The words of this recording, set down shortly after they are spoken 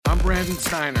Brandon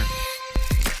Steiner,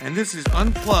 and this is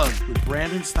Unplugged with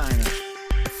Brandon Steiner.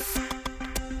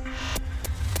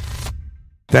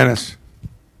 Dennis,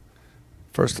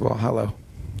 first of all, hello.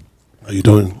 How you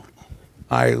doing?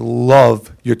 I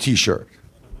love your T-shirt.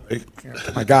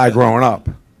 My guy growing up.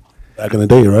 Back in the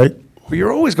day, right? But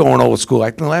you're always going old school.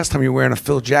 I think the last time you were wearing a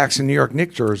Phil Jackson New York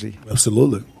Knicks jersey.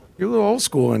 Absolutely. You're a little old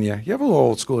school in you. You have a little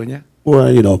old school in you.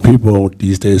 Well, people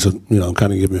these days, kind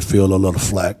of give me Phil a little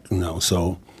flack,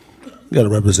 so you got to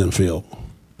represent Phil.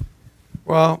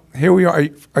 Well, here we are.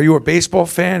 Are you a baseball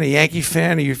fan, a Yankee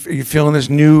fan? Are you feeling this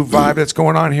new vibe that's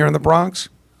going on here in the Bronx?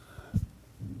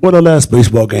 Well, the last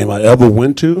baseball game I ever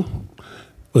went to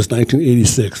was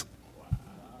 1986.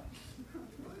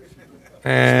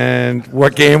 And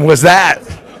what game was that?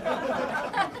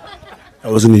 I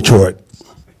was in Detroit.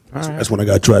 All right. That's when I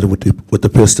got drafted with the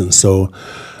Pistons. So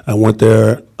I went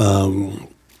there.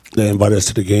 They invited us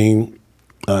to the game.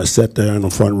 I sat there in the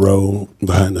front row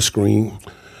behind the screen.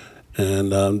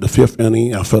 And the fifth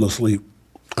inning, I fell asleep.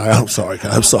 I'm sorry.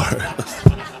 I'm sorry.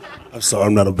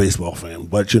 I'm not a baseball fan.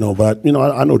 But,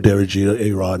 I know Derek Jeter,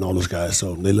 A-Rod, and all those guys.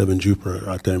 So they live in Jupiter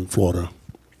out there in Florida.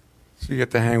 So you get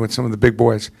to hang with some of the big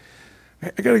boys. I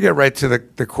got to get right to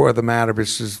the core of the matter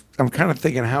because I'm kind of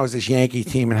thinking, how is this Yankee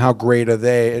team and how great are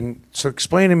they? And so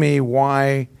explain to me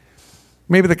why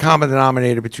maybe the common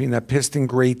denominator between that Piston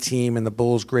great team and the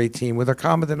Bulls great team, were there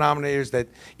common denominators that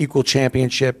equal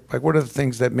championship? Like, what are the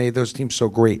things that made those teams so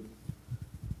great?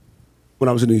 When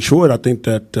I was in Detroit, I think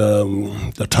that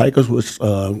the Tigers was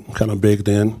kind of big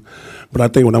then. But I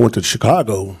think when I went to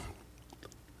Chicago,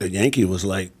 the Yankee was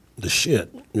like the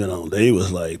shit. They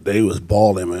was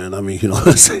balling, man. I mean,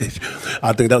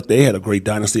 I think that they had a great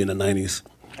dynasty in the 90s.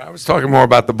 I was talking more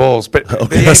about the Bulls, but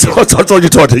okay, I thought you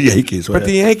talked the Yankees. But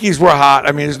the Yankees were hot.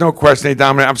 I mean, there's no question they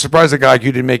dominated. I'm surprised a guy like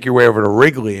you didn't make your way over to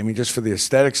Wrigley. I mean, just for the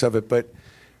aesthetics of it. But,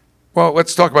 well,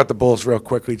 let's talk about the Bulls real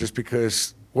quickly just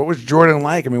because what was Jordan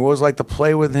like? I mean, what was it like to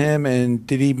play with him, and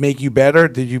did he make you better?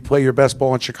 Did you play your best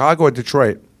ball in Chicago or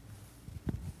Detroit?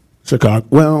 Chicago.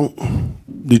 Well,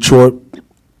 Detroit,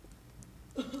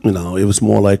 it was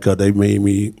more like they made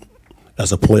me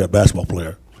as a player, basketball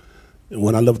player. And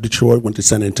when I left Detroit, went to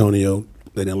San Antonio,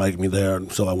 they didn't like me there,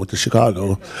 so I went to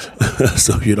Chicago.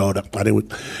 So, I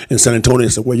didn't. In San Antonio, they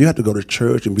said, well, you have to go to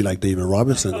church and be like David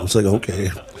Robinson. I was like, okay,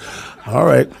 all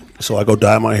right. So I go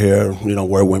dye my hair,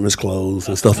 wear women's clothes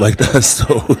and stuff like that. So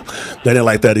they didn't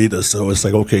like that either. So it's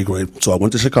like, okay, great. So I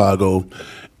went to Chicago,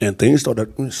 and things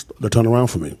started to turn around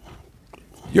for me.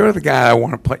 You're the guy I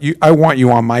want to play. I want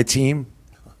you on my team.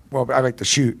 Well, I like to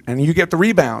shoot, and you get the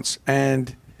rebounds.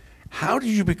 And how did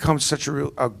you become such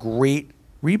a great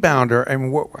rebounder,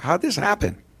 and how did this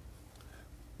happen?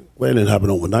 Well, it didn't happen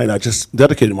overnight. I just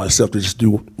dedicated myself to just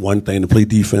do one thing, to play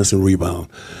defense and rebound.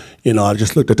 I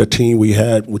just looked at the team we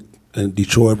had in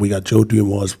Detroit. We got Joe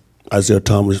Dumars, Isaiah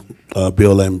Thomas,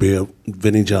 Bill Laimbeer,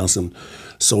 Vinnie Johnson.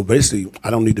 So basically, I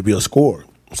don't need to be a scorer.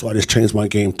 So I just changed my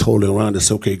game totally around.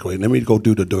 It's okay, great. Let me go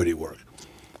do the dirty work.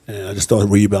 And I just started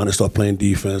rebounding, started playing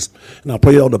defense. And I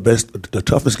played all the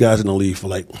toughest guys in the league for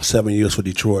like 7 years for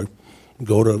Detroit.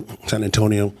 Go to San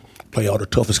Antonio, play all the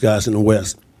toughest guys in the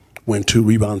West, win 2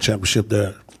 rebound championship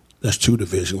there. That's 2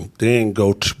 divisions. Then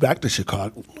go back to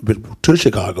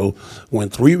Chicago, win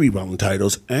 3 rebound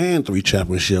titles and 3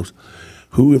 championships.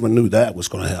 Who ever knew that was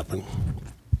going to happen?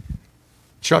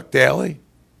 Chuck Daly,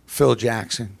 Phil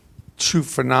Jackson, 2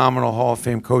 phenomenal Hall of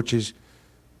Fame coaches.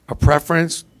 A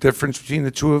difference between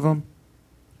the 2 of them?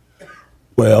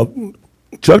 Well,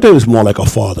 Chuck Daly was more like a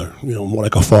father, more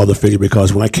like a father figure,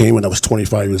 because when I came when I was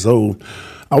 25 years old,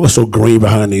 I was so green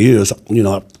behind the ears.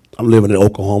 I'm living in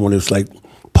Oklahoma, and it was like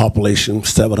population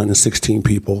 716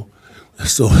 people.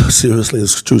 So seriously,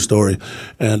 it's a true story.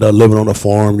 And living on a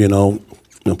farm,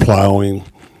 plowing,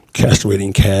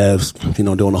 castrating calves,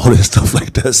 doing all this stuff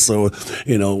like that. So,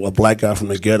 a black guy from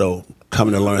the ghetto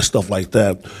coming to learn stuff like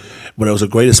that. But it was a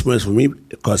great experience for me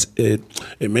because it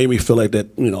made me feel like that,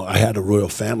 I had a royal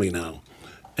family now.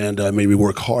 And it made me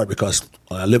work hard because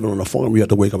living on a farm, you have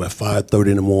to wake up at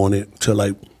 5:30 in the morning till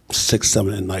like 6,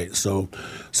 7 at night. So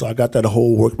I got that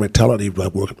whole work mentality of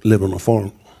living on a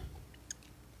farm.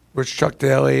 Was Chuck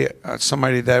Daly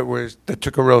somebody that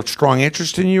took a real strong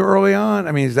interest in you early on?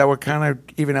 I mean, is that what kind of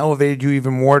even elevated you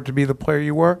even more to be the player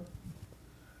you were?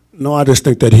 No, I just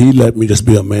think that he let me just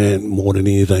be a man more than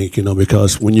anything,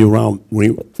 because when you're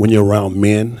around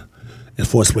men and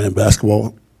sports playing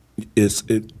basketball,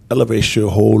 it elevates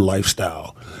your whole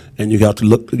lifestyle, and you have to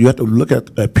look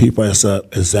at people as an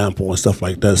example and stuff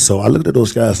like that. So I looked at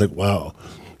those guys like, wow,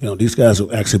 these guys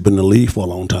have actually been in the league for a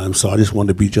long time. So I just wanted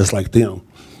to be just like them.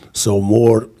 So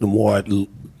the more I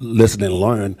listen and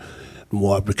learn, the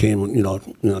more I became,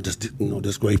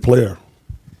 this great player.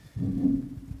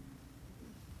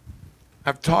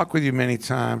 I've talked with you many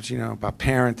times, about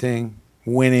parenting,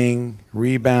 winning,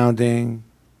 rebounding,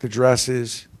 the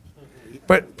dresses.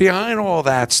 But behind all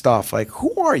that stuff, like,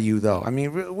 who are you, though? I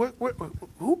mean,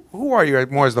 who are you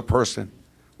more as the person?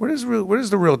 What is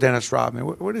the real Dennis Rodman?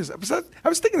 What is? I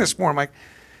was thinking this morning, Mike.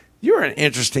 You're an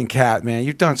interesting cat, man.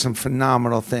 You've done some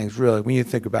phenomenal things, really, when you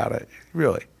think about it,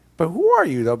 really. But who are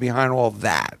you, though, behind all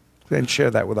that? And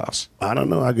share that with us. I don't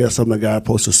know. I guess I'm the guy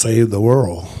supposed to save the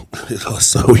world.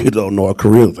 So you don't know a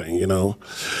career thing, so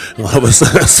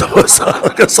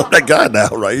I guess I'm that guy now,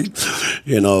 right?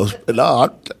 No,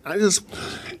 I just,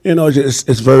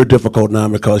 it's very difficult now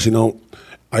because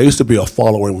I used to be a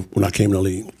follower when I came to the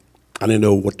league. I didn't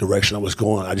know what direction I was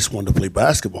going. I just wanted to play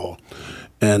basketball.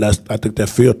 And I think that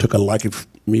field took a liking for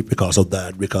me because of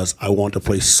that, because I wanted to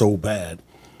play so bad.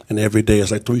 And every day,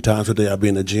 it's like 3 times a day I'd be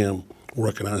in the gym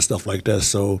working on stuff like that.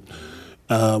 So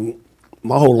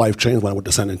my whole life changed when I went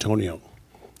to San Antonio.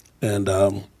 And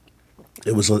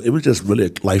it was just really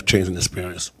a life-changing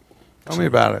experience. Tell me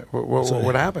about it.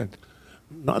 What happened?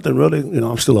 Nothing really.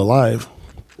 I'm still alive.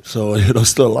 So,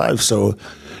 still alive. So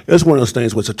it's one of those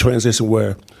things where it's a transition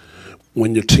where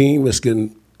when your team is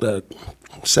getting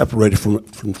separated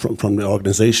from the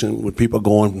organization, with people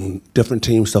going from different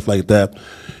teams, stuff like that,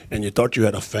 and you thought you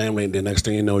had a family, and the next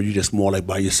thing you know, you're just more like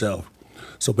by yourself.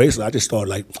 So basically, I just started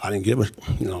like, I didn't give a,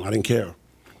 I didn't care.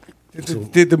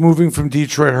 Did the moving from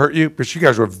Detroit hurt you? Because you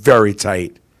guys were very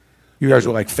tight. You guys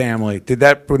were like family.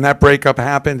 When that breakup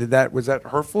happened, was that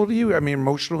hurtful to you? I mean,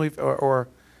 emotionally, or?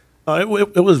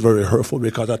 It was very hurtful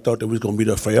because I thought it was going to be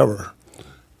there forever.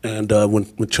 And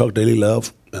when Chuck Daly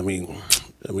left, I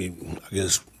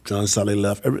guess John Sally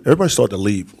left. Everybody started to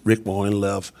leave. Rick Warren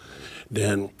left.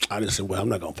 Then I just said, well, I'm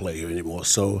not going to play here anymore.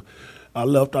 So I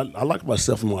left. I locked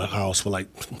myself in my house for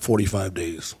like 45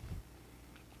 days.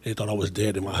 They thought I was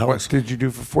dead in my house. What did you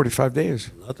do for 45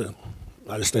 days? Nothing.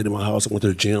 I just stayed in my house. I went to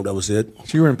the gym. That was it.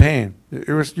 So you were in pain. It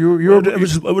was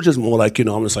just more like,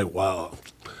 I'm just like, wow,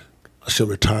 I should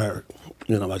retire.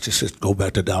 I just go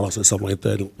back to Dallas or something like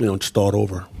that and start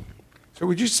over. So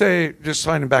would you say, just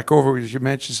sliding back over, because you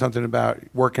mentioned something about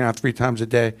working out 3 times a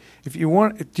day. Do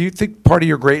you think part of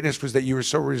your greatness was that you were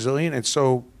so resilient and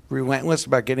so relentless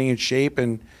about getting in shape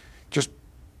and just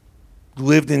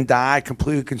lived and died,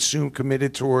 completely consumed,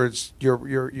 committed towards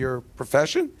your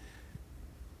profession?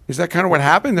 Is that kind of what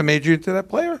happened that made you into that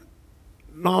player?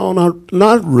 No,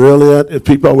 not really. If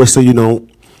people always say,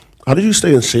 how did you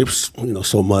stay in shape,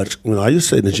 so much? I used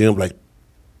to stay in the gym like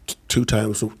two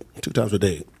times a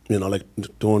day. Like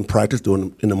doing practice,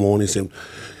 doing in the mornings, and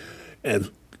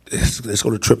it's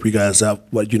going to trip you guys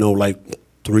out. But like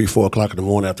 3, 4 o'clock in the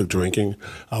morning after drinking,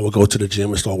 I would go to the gym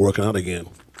and start working out again.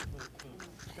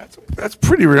 That's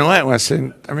pretty relentless,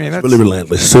 and I mean that's really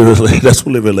relentless. Seriously, that's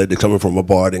really relentless. Coming from a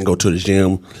bar, then go to the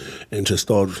gym, and just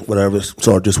start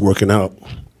just working out.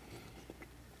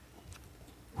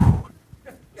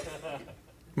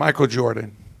 Michael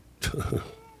Jordan.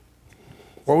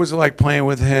 What was it like playing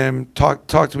with him? Talk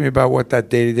to me about what that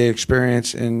day-to-day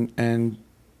experience and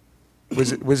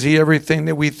was he everything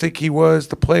that we think he was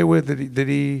to play with? Did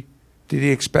he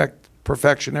expect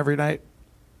perfection every night?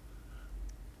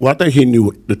 Well, I think he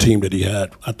knew the team that he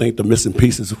had. I think the missing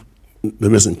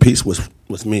piece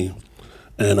was me,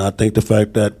 and I think the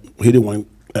fact that he didn't want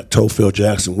to tell Phil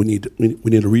Jackson we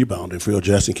need a rebound, and Phil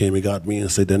Jackson came and got me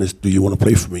and said, "Dennis, do you want to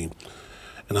play for me?"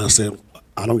 And I said,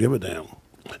 "I don't give a damn."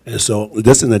 And so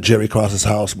this in Jerry Cross's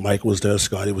house. Mike was there,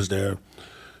 Scotty was there,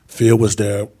 Phil was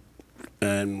there,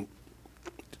 and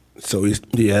so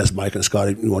he asked Mike and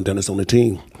Scotty, "You want Dennis on the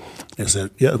team?" And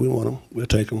said, "Yeah, we want him. We'll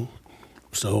take him."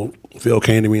 So Phil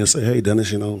came to me and said, "Hey,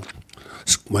 Dennis,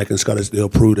 Mike and Scotty, they'll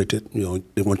prove that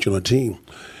they want you on the team."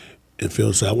 And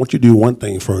Phil said, "I want you to do one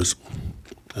thing first."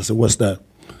 I said, "What's that?"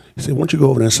 He said, "Why don't you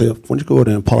go over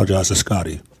there and apologize to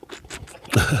Scotty?"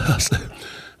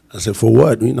 I said, "For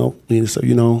what?" He said,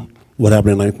 what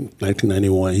happened in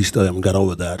 1991, he still haven't got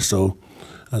over that. So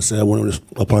I said, "I want him to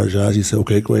apologize." He said,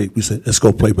 "Okay, great." We said, "Let's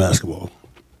go play basketball."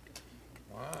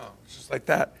 Wow, it's just like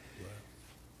that.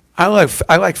 I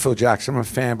like Phil Jackson. I'm a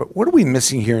fan, but what are we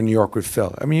missing here in New York with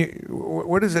Phil? I mean,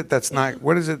 what is it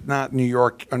not New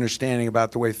York understanding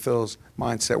about the way Phil's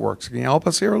mindset works? Can you help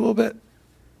us here a little bit?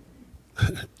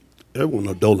 Everyone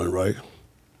know Dolan, right?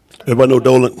 Everybody know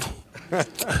Dolan.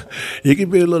 He can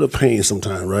be a little pain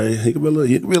sometimes, right? He can be a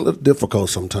little difficult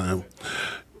sometimes,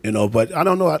 But I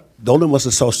don't know. Dolan must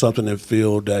have saw something in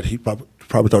Phil that he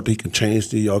probably thought he can change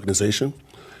the organization.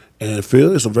 And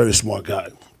Phil is a very smart guy.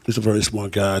 He's a very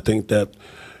smart guy. I think that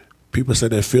People say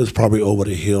that Phil's probably over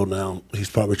the hill now. He's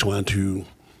probably trying to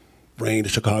bring the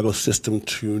Chicago system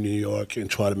to New York and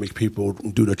try to make people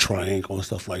do the triangle and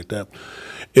stuff like that.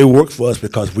 It worked for us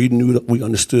because we knew that we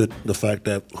understood the fact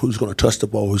that who's going to touch the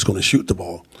ball, who's going to shoot the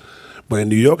ball. But in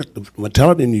New York, the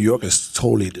mentality in New York is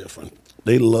totally different.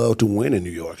 They love to win in New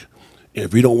York. And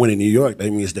if you don't win in New York, that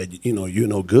means that you're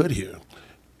no good here.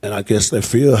 And I guess that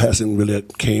Phil hasn't really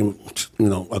came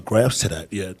a grasp to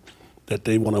that yet. That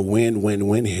they want to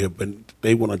win here, but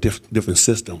they want a different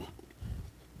system.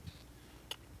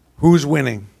 Who's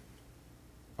winning?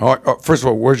 First of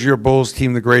all, was your Bulls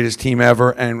team the greatest team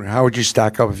ever, and how would you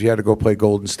stack up if you had to go play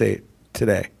Golden State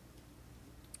today?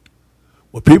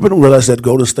 Well, people don't realize that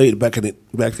Golden State back in the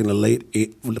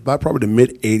by probably the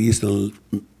mid '80s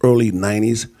and early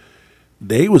 '90s,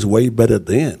 they was way better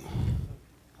then.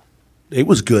 They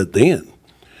was good then.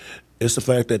 It's the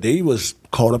fact that they was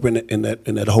caught up in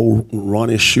that whole run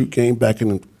and shoot game back in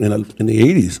the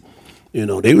 '80s.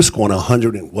 They was scoring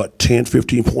 10,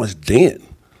 15 points then.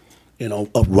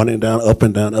 Up, running down, up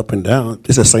and down, up and down.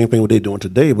 It's the same thing what they're doing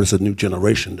today, but it's a new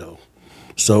generation though.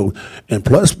 So, and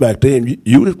plus back then,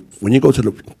 you when you go to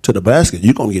the basket,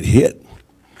 you're gonna get hit.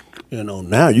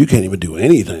 Now you can't even do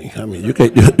anything. I mean, you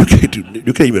can't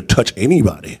even touch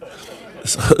anybody.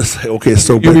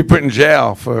 So you'll be put in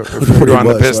jail for you're on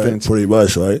the Pistons. Right? Pretty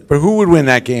much, right? But who would win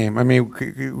that game? I mean,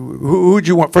 who'd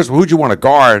you want? First of all, who'd you want to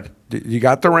guard? You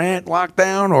got Durant locked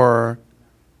down, or?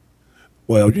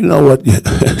 Well, you know what?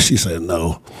 She said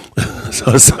no.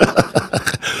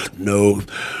 No,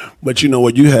 but you know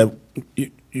what?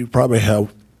 You probably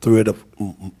have three of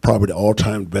the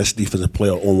all-time best defensive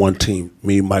player on one team.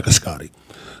 Me, Mike, and Scotty.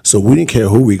 So we didn't care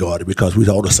who we guarded because we was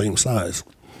all the same size.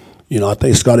 I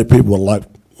think Scotty people would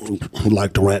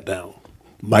like Durant down.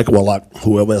 Mike would like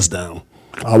whoever else down.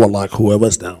 I would like whoever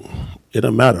else down. It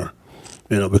doesn't matter,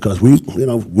 because we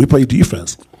play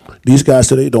defense. These guys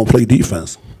today don't play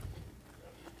defense.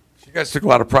 You guys took a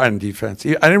lot of pride in defense.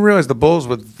 I didn't realize the Bulls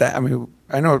would that. I mean,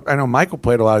 I know Michael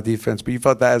played a lot of defense, but you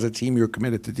felt that as a team you were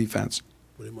committed to defense.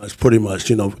 Pretty much,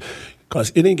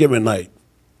 because any given night,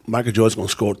 Michael Jordan's gonna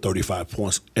score 35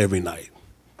 points every night.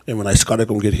 Every night, Scotty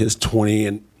gonna get his 20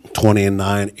 and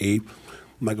 9, 8.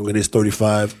 Michael get his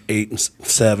 35, 8 and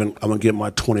 7. I'm gonna get my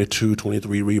 22,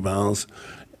 23 rebounds,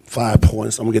 5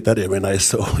 points. I'm gonna get that every night.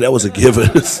 So that was a given.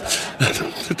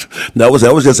 that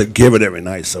was just a given every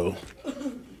night. So.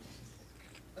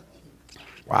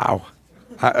 Wow.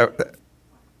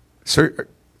 So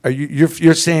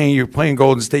you're saying you're playing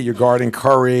Golden State, you're guarding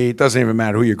Curry. It doesn't even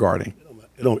matter who you're guarding.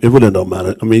 It really don't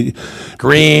matter. I mean,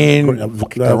 Green,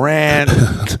 Durant.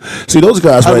 See those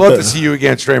guys. I'd right love there. to see you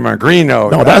against Draymond Green, though.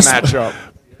 No, that matchup.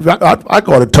 I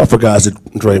call it tougher guys than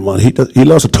Draymond. He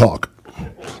loves to talk.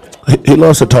 He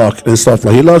loves to talk and stuff.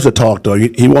 He loves to talk though.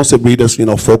 He wants to be this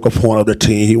focal point of the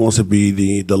team. He wants to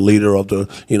be the leader of the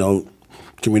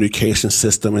communication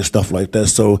system and stuff like that.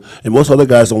 So, and most other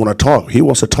guys don't want to talk. He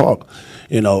wants to talk.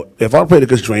 If I played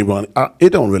against Draymond, it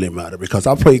don't really matter because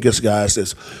I play against guys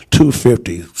that's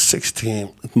 250,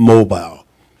 6'10", mobile.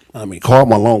 I mean, Karl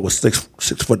Malone was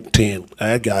 6'10".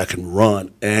 That guy can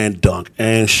run and dunk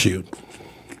and shoot.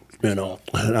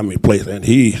 Plays, and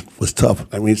he was tough.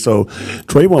 I mean, so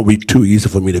Draymond would be too easy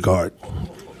for me to guard. All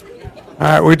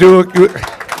right, we do a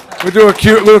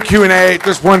cute little Q&A.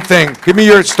 Just one thing. Give me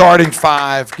your starting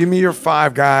five. Give me your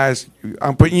five guys.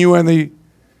 I'm putting you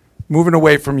moving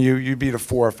away from you. You'd be the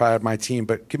 4 if I had my team.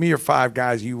 But give me your 5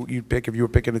 guys you'd pick if you were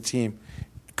picking a team.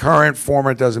 Current,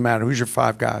 former, doesn't matter. Who's your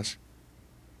 5 guys?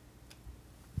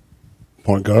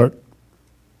 Point guard.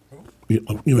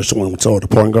 You were someone with the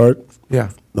point guard? Yeah.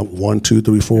 No, 1, 2,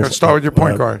 3, 4. Start with your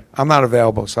point guard. I'm not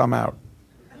available, so I'm out.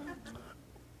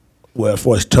 Well,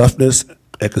 for his toughness,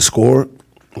 it could score.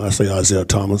 I say Isaiah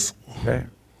Thomas. Okay.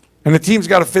 And the team's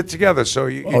got to fit together. So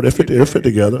they fit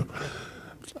together.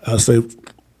 I'll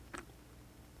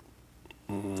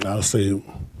say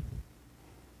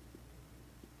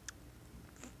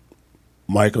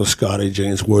Michael, Scotty,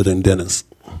 James Worthy, and Dennis.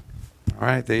 All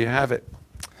right, there you have it.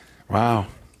 Wow.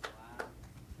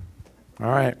 All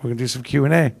right, we're gonna do some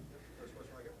Q&A.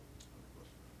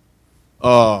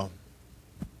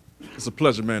 It's a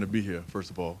pleasure, man, to be here.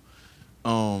 First of all,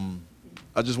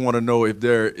 I just want to know if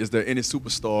is there any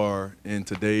superstar in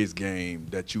today's game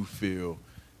that you feel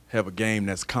have a game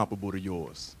that's comparable to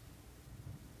yours?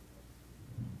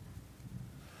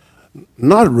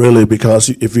 Not really, because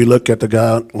if you look at the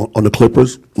guy on the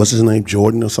Clippers, what's his name,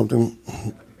 Jordan or something?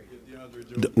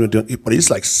 But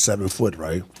he's like 7 foot,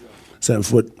 right? 7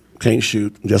 foot, can't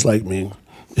shoot, just like me.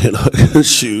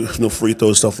 Shoot, no free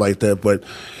throws, stuff like that. But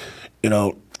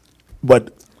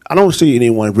I don't see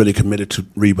anyone really committed to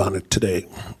rebounding today.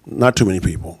 Not too many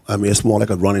people. I mean, it's more like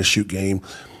a run and shoot game.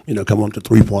 Come on to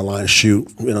 3-point line, shoot,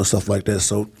 stuff like that.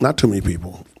 So not too many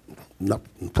people. Not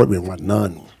probably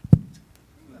none.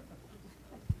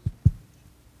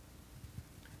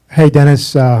 Hey,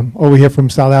 Dennis, over here from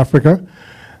South Africa.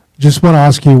 Just want to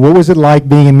ask you, what was it like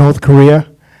being in North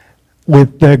Korea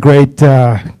with the great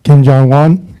Kim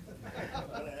Jong-un?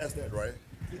 Ask that, right?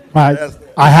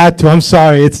 I had to. I'm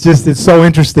sorry. It's so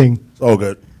interesting. It's all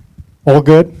good. All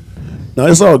good? No,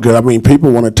 it's all good. I mean,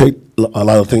 people want to take a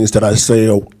lot of things that I say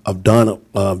or I've done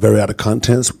very out of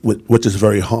context, which is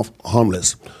very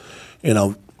harmless.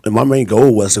 And my main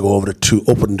goal was to go over to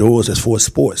open doors as far as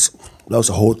sports. That was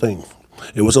the whole thing.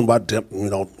 It wasn't about You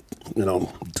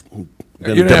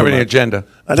didn't have any agenda.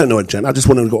 I didn't know agenda. I just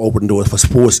wanted to go open doors for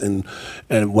sports, and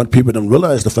what people didn't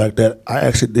realize the fact that I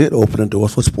actually did open the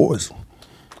doors for sports.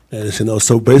 And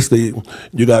so basically,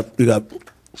 you got when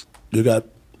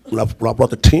I brought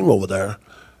the team over there,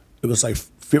 it was like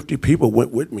 50 people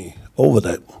went with me over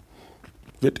that.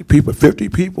 50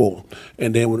 people.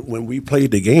 And then when we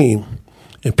played the game,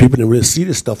 and people didn't really see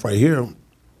this stuff right here,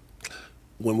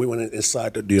 when we went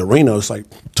inside the arena, it was like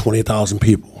 20,000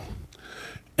 people.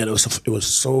 And it was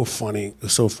so funny. It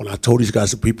was so funny. I told these guys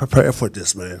to be prepared for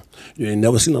this, man. You ain't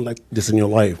never seen nothing like this in your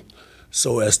life.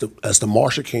 So as the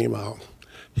marshal came out,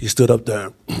 he stood up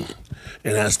there,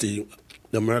 and as the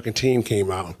American team came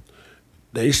out,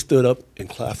 they stood up and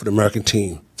clapped for the American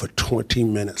team for 20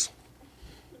 minutes.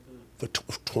 For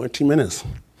 20 minutes.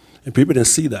 And people didn't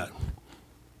see that.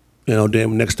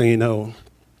 Then next thing you know,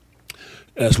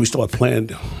 as we started playing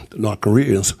the North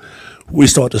Koreans, we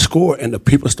started to score, and the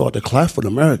people started to clap for the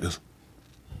Americans.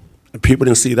 And people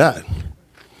didn't see that.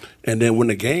 And then when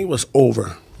the game was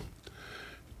over,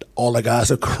 all the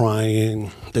guys are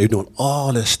crying. They're doing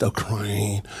all this stuff,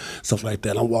 crying, stuff like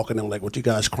that. I'm walking in like, what you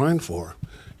guys crying for?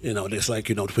 It's like,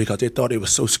 because they thought they were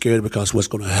so scared because what's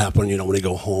going to happen, when they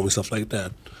go home and stuff like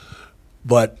that.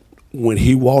 But when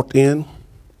he walked in,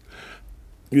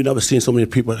 you never seen so many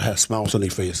people that had smiles on their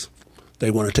face. They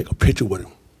want to take a picture with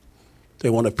him. They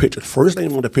want a picture. First, they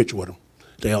want a picture with him.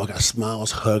 They all got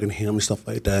smiles, hugging him and stuff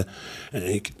like that. And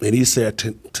he said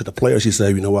to the players, he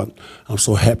said, you know what, I'm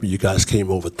so happy you guys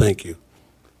came over. Thank you.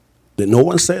 Then no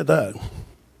one said that.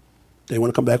 They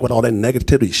want to come back with all that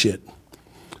negativity shit.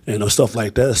 Stuff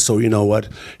like that. So you know what?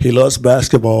 He loves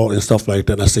basketball and stuff like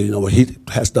that. And I say, you know what? He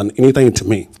has done anything to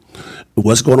me.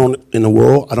 What's going on in the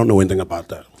world? I don't know anything about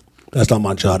that. That's not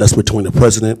my job. That's between the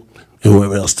president and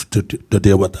whoever else to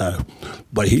deal with that.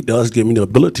 But he does give me the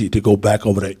ability to go back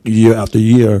over that year after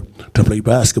year to play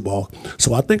basketball.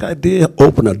 So I think I did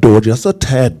open a door just a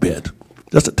tad bit.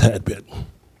 Just a tad bit.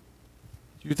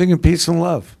 You're thinking peace and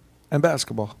love and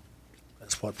basketball.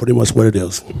 That's pretty much what it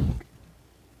is.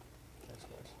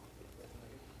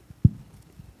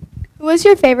 Who was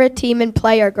your favorite team and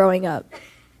player growing up?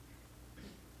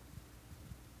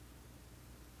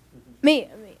 Me.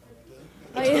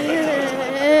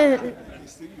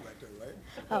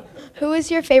 Oh. Who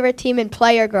was your favorite team and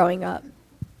player growing up?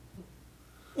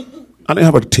 I didn't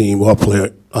have a team or a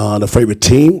player. The favorite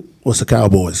team was the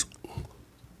Cowboys.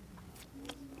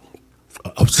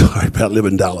 I'm sorry, but I live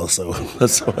in Dallas, so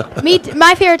that's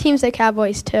My favorite team's the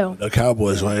Cowboys too. the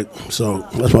Cowboys, right? So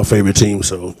that's my favorite team.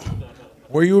 So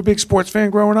Were you a big sports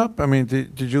fan growing up? I mean,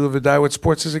 did you live or die with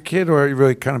sports as a kid, or you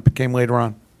really kind of became later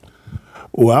on?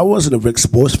 well, I wasn't a big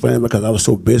sports fan because I was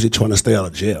so busy trying to stay out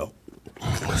of jail.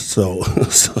 So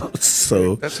That's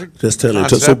a just telling you,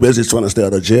 just so concept. busy trying to stay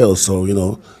out of jail. So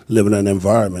living in that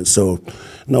environment. So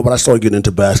no, but I started getting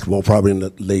into basketball probably in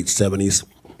the late '70s. Is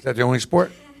that the only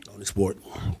sport? Only sport.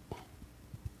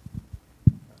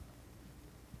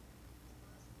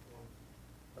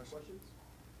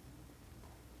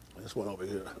 This one over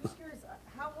here.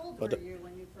 How old But were you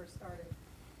when you first started?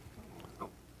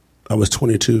 I was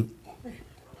 22.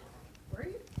 Were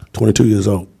you? 22 years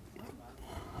old.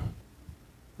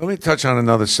 Let me touch on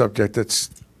another subject that's,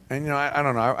 and I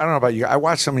don't know about you. I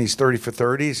watched some of these 30 for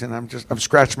 30s, and I'm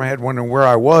scratching my head wondering where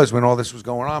I was when all this was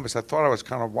going on, because I thought I was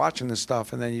kind of watching this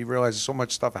stuff, and then you realize so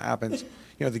much stuff happens,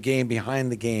 the game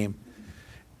behind the game.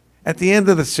 At the end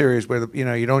of the series, where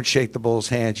you don't shake the Bulls'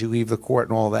 hands, you leave the court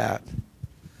and all that.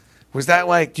 Was that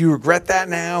like? Do you regret that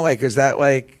now? Like, is that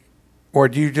like, or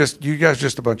do you guys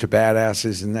just a bunch of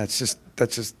badasses, and that's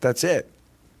it?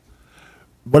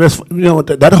 But it's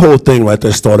that whole thing right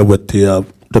there started with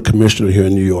the commissioner here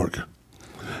in New York.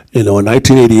 In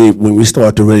 1988, when we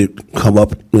started to really come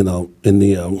up, in the in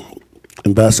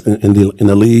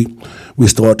the league, we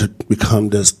started to become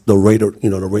the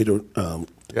Raider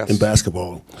Yes. in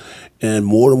basketball. And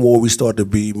more we start to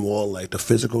be more like the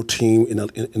physical team in the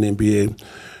NBA.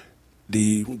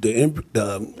 The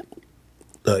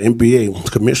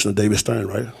NBA commissioner, David Stern,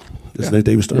 right? Isn't it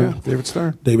David Stern? Yeah, David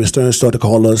Stern. David Stern started to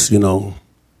call us, the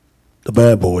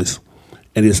bad boys.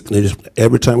 And they just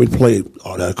every time we played,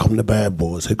 oh, there come the bad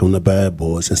boys, here come the bad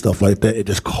boys, and stuff like that. It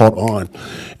just caught on.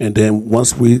 And then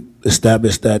once we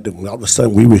established that, then all of a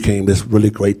sudden we became this really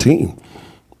great team.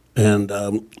 And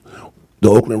the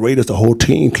Oakland Raiders, the whole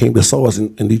team came to saw us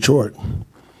in Detroit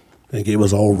and gave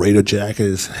us all Raider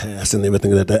jackets, hats, and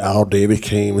everything like that. Al Davis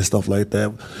came and stuff like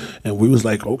that. And we was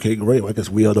like, okay, great. I guess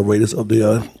we are the Raiders of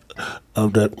the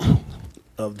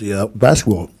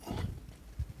basketball.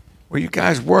 Well, you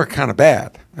guys were kind of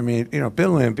bad. I mean,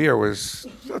 Bill Laimbeer was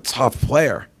a tough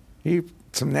player. He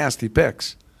some nasty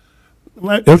picks.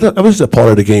 Right. That was a part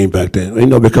of the game back then,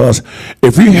 because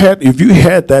if you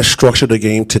had that structure of the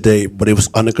game today, but it was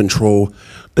under control,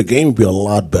 the game would be a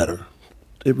lot better.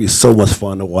 It'd be so much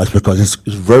fun to watch because it's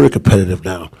very competitive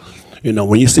now.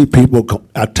 When you see people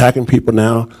attacking people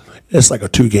now, it's like a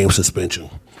 2-game suspension.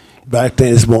 Back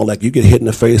then, it's more like you get hit in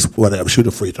the face, whatever, shoot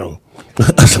a free throw.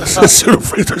 shoot a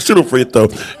free throw.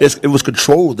 It was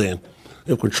controlled then.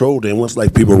 It was controlled then. It was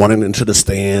like people running into the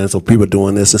stands or people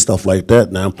doing this and stuff like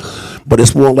that now. But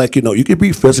it's more like, you could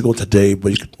be physical today,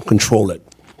 but you can control it.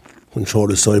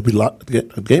 So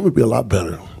the game would be a lot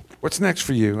better. What's next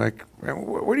for you? Like,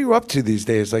 what are you up to these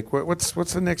days? Like, what's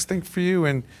the next thing for you?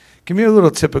 And give me a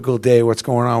little typical day. What's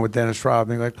going on with Dennis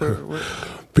Rodman? Like,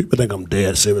 people think I'm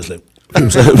dead. Seriously, people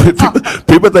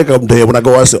think I'm dead. When I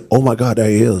go out, I say, "Oh my God, there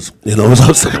he is." So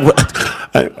I'm saying,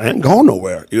 I ain't going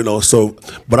nowhere. So,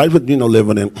 but I've been,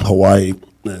 living in Hawaii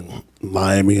and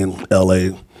Miami and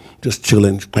L.A., just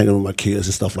chilling, hanging with my kids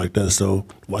and stuff like that. So,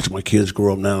 watching my kids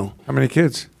grow up now. How many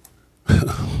kids?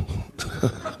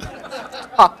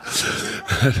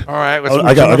 All right,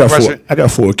 I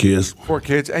got 4 kids. 4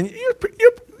 kids, and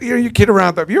you kid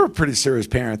around. You're a pretty serious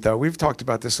parent, though. We've talked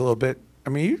about this a little bit. I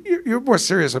mean, you're more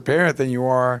serious a parent than you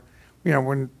are,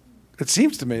 when it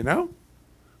seems to me. No.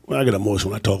 Well, I get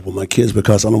emotional when I talk about my kids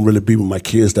because I don't really be with my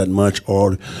kids that much,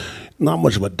 or not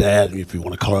much of a dad, if you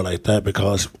want to call it like that.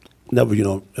 Because never,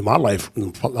 in my life,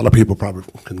 a lot of people probably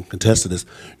can contest to this.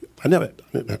 I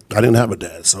didn't have a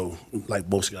dad, so like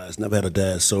most guys, never had a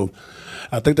dad. So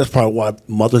I think that's probably why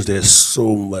Mother's Day is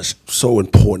so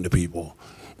important to people,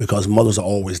 because mothers are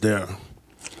always there,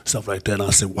 stuff like that. And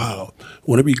I said, wow,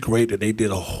 wouldn't it be great that they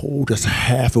did just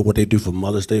half of what they do for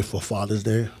Mother's Day for Father's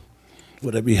Day?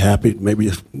 Would they be happy? Maybe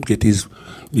just get these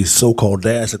so-called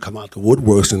dads to come out the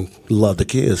woodworks and love the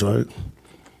kids, right?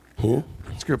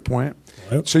 That's a good point.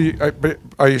 Right. So,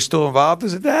 are you still involved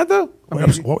as a dad, though?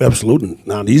 Absolutely.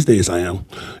 Now these days I am.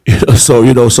 So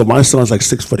my son's like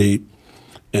 6'8",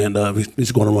 and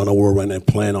he's going around the world right now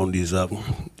playing on these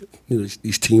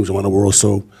these teams around the world.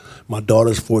 So my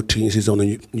daughter's 14; she's on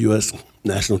the U.S.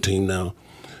 national team now,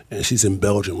 and she's in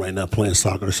Belgium right now playing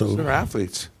soccer. So they're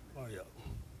athletes. Oh yeah.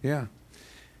 Yeah.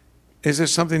 Is there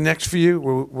something next for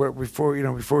you? Before we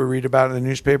read about it in the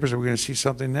newspapers, are we going to see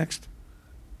something next?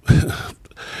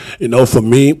 For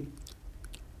me,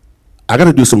 I got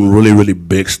to do some really, really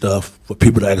big stuff for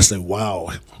people to actually say,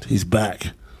 wow, he's back.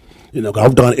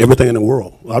 I've done everything in the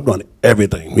world. I've done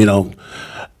everything.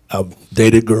 I've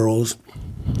dated girls.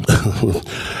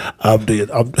 I've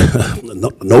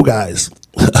no guys.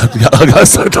 No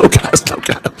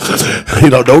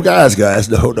guys.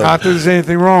 No. Not that there's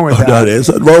anything wrong with that. No, there's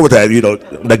nothing wrong with that.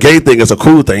 The gay thing is a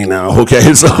cool thing now.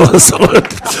 Okay, so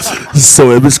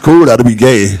if it's cool, that'll be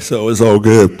gay. So it's all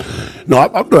good. No,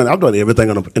 I've done everything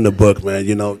in the book, man.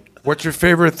 What's your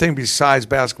favorite thing besides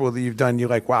basketball that you've done? You're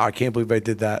like, wow, I can't believe I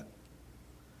did that.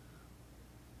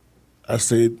 I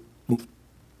said,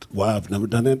 wow, I've never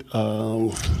done it.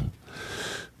 Wow,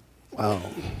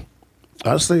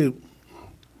 I say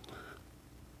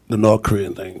the North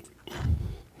Korean thing,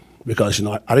 because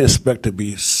I didn't expect to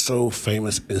be so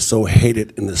famous and so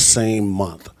hated in the same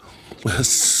month.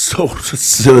 So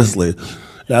seriously,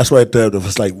 that's right there. It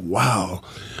was like, wow.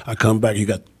 I come back, you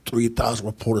got 3,000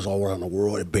 reporters all around the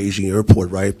world at Beijing airport,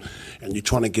 right? And you're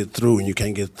trying to get through, and you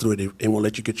can't get through. They won't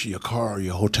let you get to your car or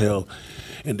your hotel.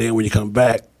 And then when you come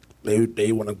back,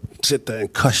 they want to sit there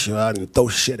and cuss you out and throw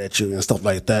shit at you and stuff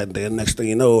like that. And then next thing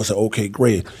you know, it's like, okay,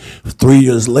 great. 3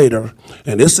 years later,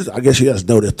 and this is, I guess you guys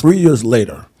know that 3 years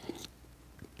later,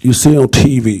 you see on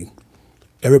TV,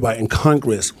 everybody in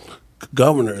Congress,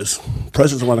 governors,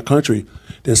 presidents around the country,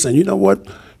 they're saying, you know what,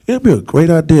 it'd be a great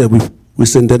idea we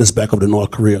send Dennis back over to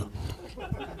North Korea.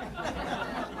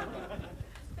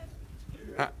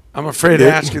 I'm afraid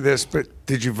to ask you this, but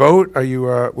did you vote? Are you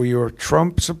were you a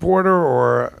Trump supporter,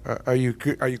 or are you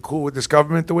cool with this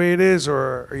government the way it is,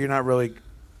 or are you not really?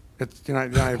 You're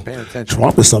not even paying attention.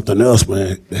 Trump is something else,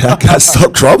 man. That guy,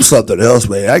 Trump's something else,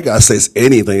 man. That guy says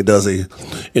anything, does he?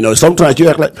 You know, sometimes you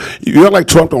act like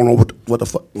Trump don't know what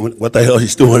the hell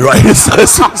he's doing, right?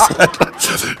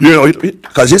 You know,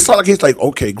 because it's not like he's like,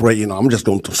 okay, great, you know, I'm just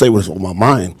going to say what's on my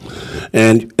mind,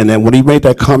 and then when he made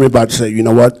that comment about say, you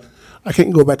know what, I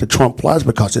can't go back to Trump Plaza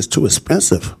because it's too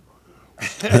expensive.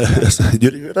 Did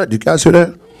you hear that? Did you guys hear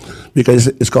that? Because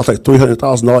it's cost like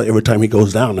 $300,000 every time he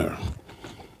goes down there.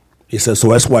 He says, so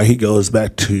that's why he goes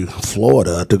back to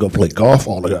Florida to go play golf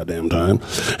all the goddamn time.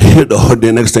 You know,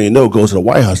 then next thing you know, goes to the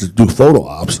White House to do photo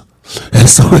ops. And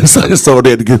so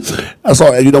they had to get, that's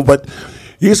all, you know, but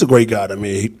he's a great guy to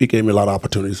me. He gave me a lot of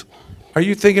opportunities. Are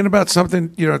you thinking about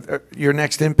something, you know, your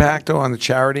next impact on the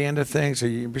charity end of things?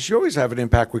 Because you always have an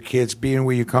impact with kids, being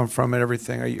where you come from and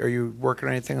everything. Are you working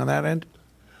on anything on that end?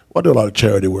 Well, I do a lot of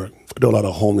charity work. I do a lot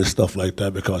of homeless stuff like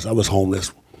that because I was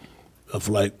homeless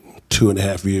for like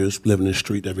 2.5 years, living in the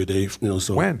street every day. You know,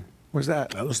 so When was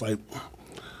that? I was 20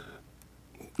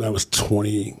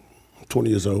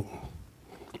 years old.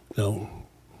 You know,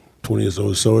 20 years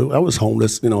old. So I was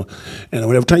homeless, you know. And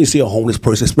every time you see a homeless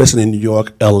person, especially in New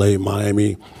York, LA,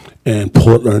 Miami, and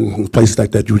Portland, and places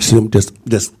like that, you would see them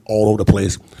just all over the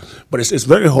place. But it's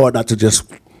very hard not to just,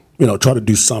 you know, try to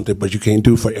do something, but you can't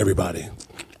do it for everybody.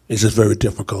 It's just very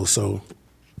difficult. So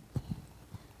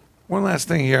One last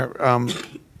thing here.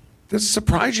 Does it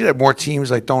surprise you that more teams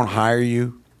like don't hire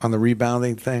you on the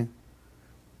rebounding thing?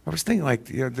 I was thinking, like,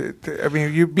 you know, I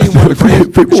mean, you being one of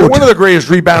the greatest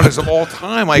rebounders of all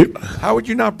time. Like, how would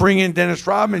you not bring in Dennis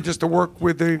Rodman just to work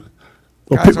with the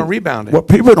guys on rebounding? Well,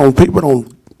 people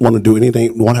don't want to do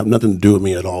anything. Want to have nothing to do with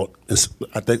me at all.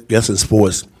 Guess in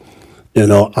sports, you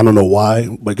know, I don't know why,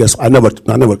 but I guess I never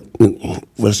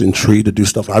was intrigued to do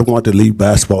stuff. I wanted to leave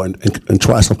basketball and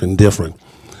try something different.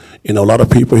 You know, a lot of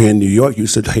people here in New York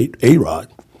used to hate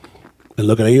A-Rod, and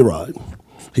look at A-Rod.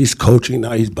 He's coaching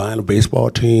now. He's buying a baseball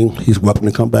team. He's welcome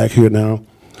to come back here now.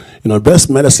 You know, the best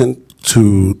medicine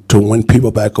to win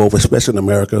people back over, especially in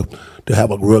America, to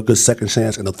have a real good second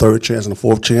chance and a third chance and a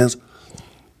fourth chance,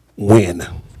 win.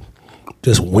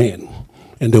 Just win.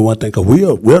 And then one thing, because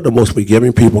we're the most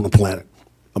forgiving people on the planet,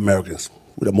 Americans.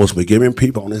 We're the most forgiving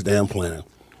people on this damn planet.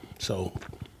 So.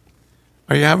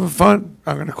 Are you having fun?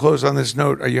 I'm going to close on this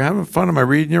note. Are you having fun? Am I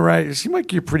reading you right? You seem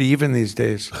like you're pretty even these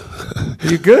days. Are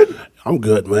you good? I'm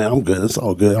good, man. I'm good. It's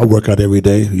all good. I work out every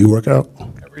day. You work out?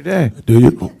 Every day. Do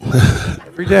you?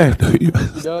 Every day. Do you?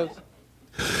 He does.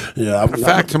 Yeah. In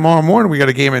fact, tomorrow morning we got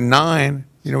a game at 9.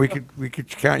 You know, we could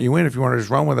count you in if you want to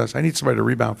just run with us. I need somebody to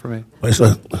rebound for me. He's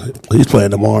playing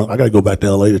tomorrow. I got to go back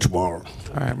to LA tomorrow.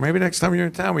 All right, maybe next time you're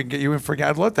in town, we can get you in for.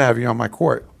 I'd love to have you on my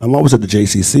court. I'm always at the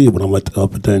JCC when I'm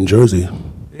up there in Jersey.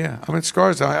 Yeah, I'm in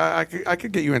Scarsdale. I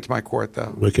could get you into my court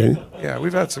though. Okay. Yeah,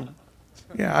 we've had some.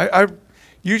 Yeah, I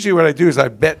usually what I do is I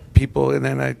bet people and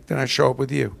then I show up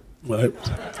with you. Right.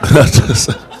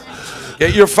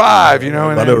 Get your 5, you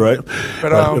know. And then, Right.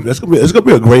 But it's gonna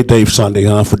be a great day Sunday,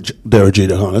 huh, for Derek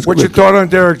Jeter, huh? What's your thought on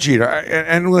Derek Jeter?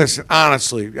 And listen,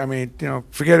 honestly, I mean, you know,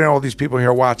 forgetting all these people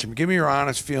here watching, give me your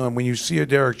honest feeling when you see a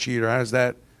Derek Jeter. How does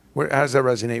that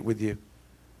resonate with you?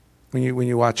 When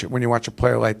you watch a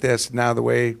player like this, now the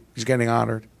way he's getting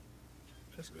honored.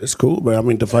 It's cool, man. I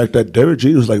mean, the fact that Derek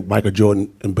Jeter was like Michael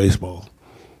Jordan in baseball.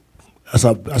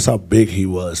 That's how big he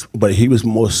was. But he was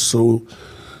more so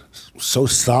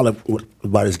solid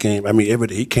about his game. I mean, every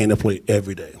day he came to play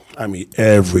every day. I mean,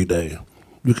 every day.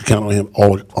 You could count on him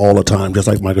all the time, just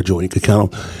like Michael Jordan. You could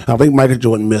count on. I think Michael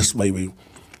Jordan missed maybe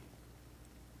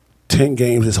 10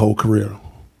 games his whole career.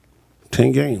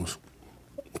 10 games.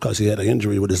 Because he had an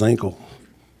injury with his ankle.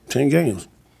 10 games.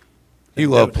 He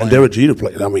loved playing. And Derek Jeter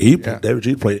played. I mean, Yeah. Derek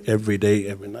Jeter played every day,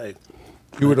 every night.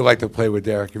 You would have liked to play with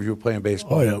Derek if you were playing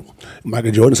baseball. Oh, yeah.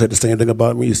 Michael Jordan said the same thing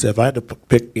about me. He said, if I had to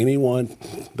pick anyone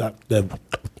that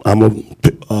I'm going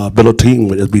to build a team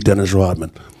with, it'd be Dennis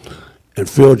Rodman. And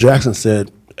Phil Jackson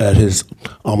said at his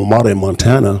alma mater in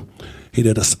Montana, he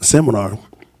did a seminar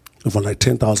in front of like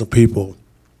 10,000 people.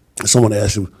 And someone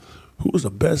asked him, who was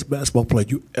the best basketball player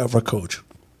you ever coached?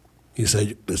 He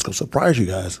said, it's going to surprise you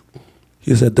guys.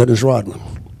 He said, Dennis Rodman.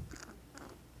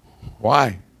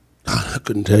 Why? I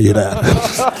couldn't tell you that.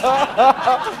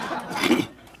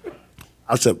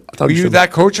 I said, Were you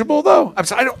that coachable though? I'm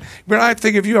sorry, when I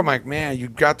think of you, I'm like, man, you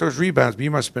got those rebounds, but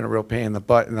you must have been a real pain in the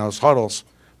butt in those huddles.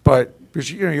 But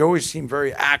because you always seem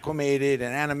very acclimated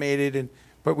and animated,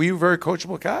 but were you a very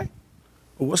coachable guy?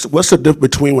 What's the difference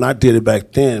between when I did it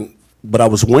back then but I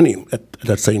was winning at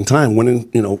that same time, winning,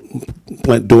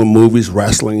 doing movies,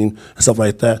 wrestling, and stuff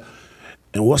like that.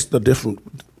 And what's the difference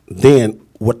then,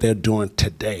 what they're doing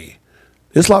today?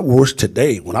 It's a lot worse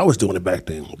today when I was doing it back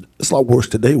then. It's a lot worse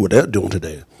today what they're doing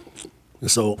today. And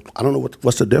so I don't know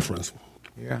what's the difference.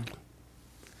 Yeah.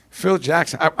 Phil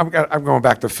Jackson. I'm going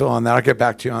back to Phil on that. I'll get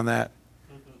back to you on that.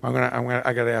 I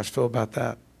got to ask Phil about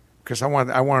that because I want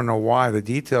to know why, the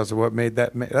details of what made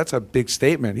that. That's a big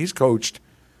statement. He's coached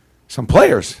some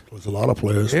players. There's a lot of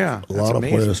players. Yeah, a lot of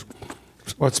amazing. players.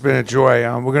 Well, it's been a joy.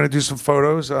 We're going to do some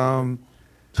photos. We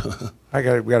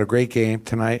got a great game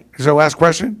tonight. Is there a last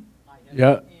question?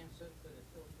 Yeah.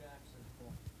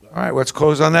 All right, let's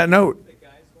close on that note. The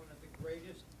guy's one of the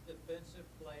greatest defensive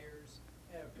players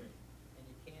ever, and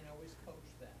you can't always coach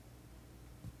that.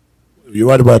 You're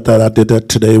right about that. I did that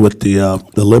today with the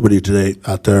Liberty today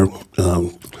out there.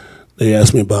 They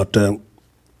asked me about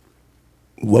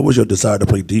what was your desire to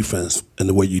play defense and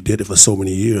the way you did it for so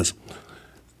many years.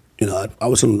 I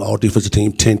was on the all-defensive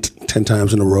team 10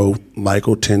 times in a row,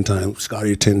 Michael 10 times,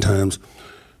 Scotty 10 times.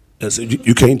 And so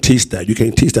you can't teach that. You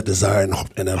can't teach that desire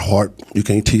and that heart. You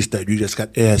can't teach that.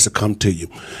 It has to come to you.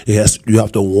 You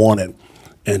have to want it.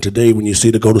 And today when you see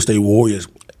the Golden State Warriors,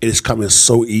 it is coming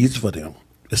so easy for them.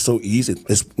 It's so easy.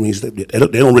 It means they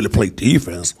don't really play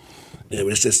defense.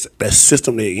 It's just that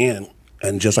system they're in.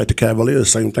 And just like the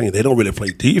Cavaliers, same thing. They don't really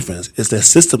play defense. It's their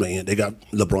system they're in. They got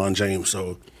LeBron James.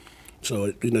 So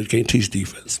you can't teach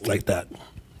defense like that.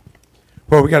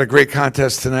 Well, we got a great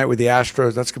contest tonight with the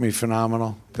Astros. That's going to be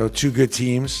phenomenal. They're two good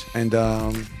teams. And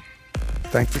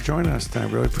thanks for joining us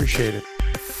tonight. Really appreciate it.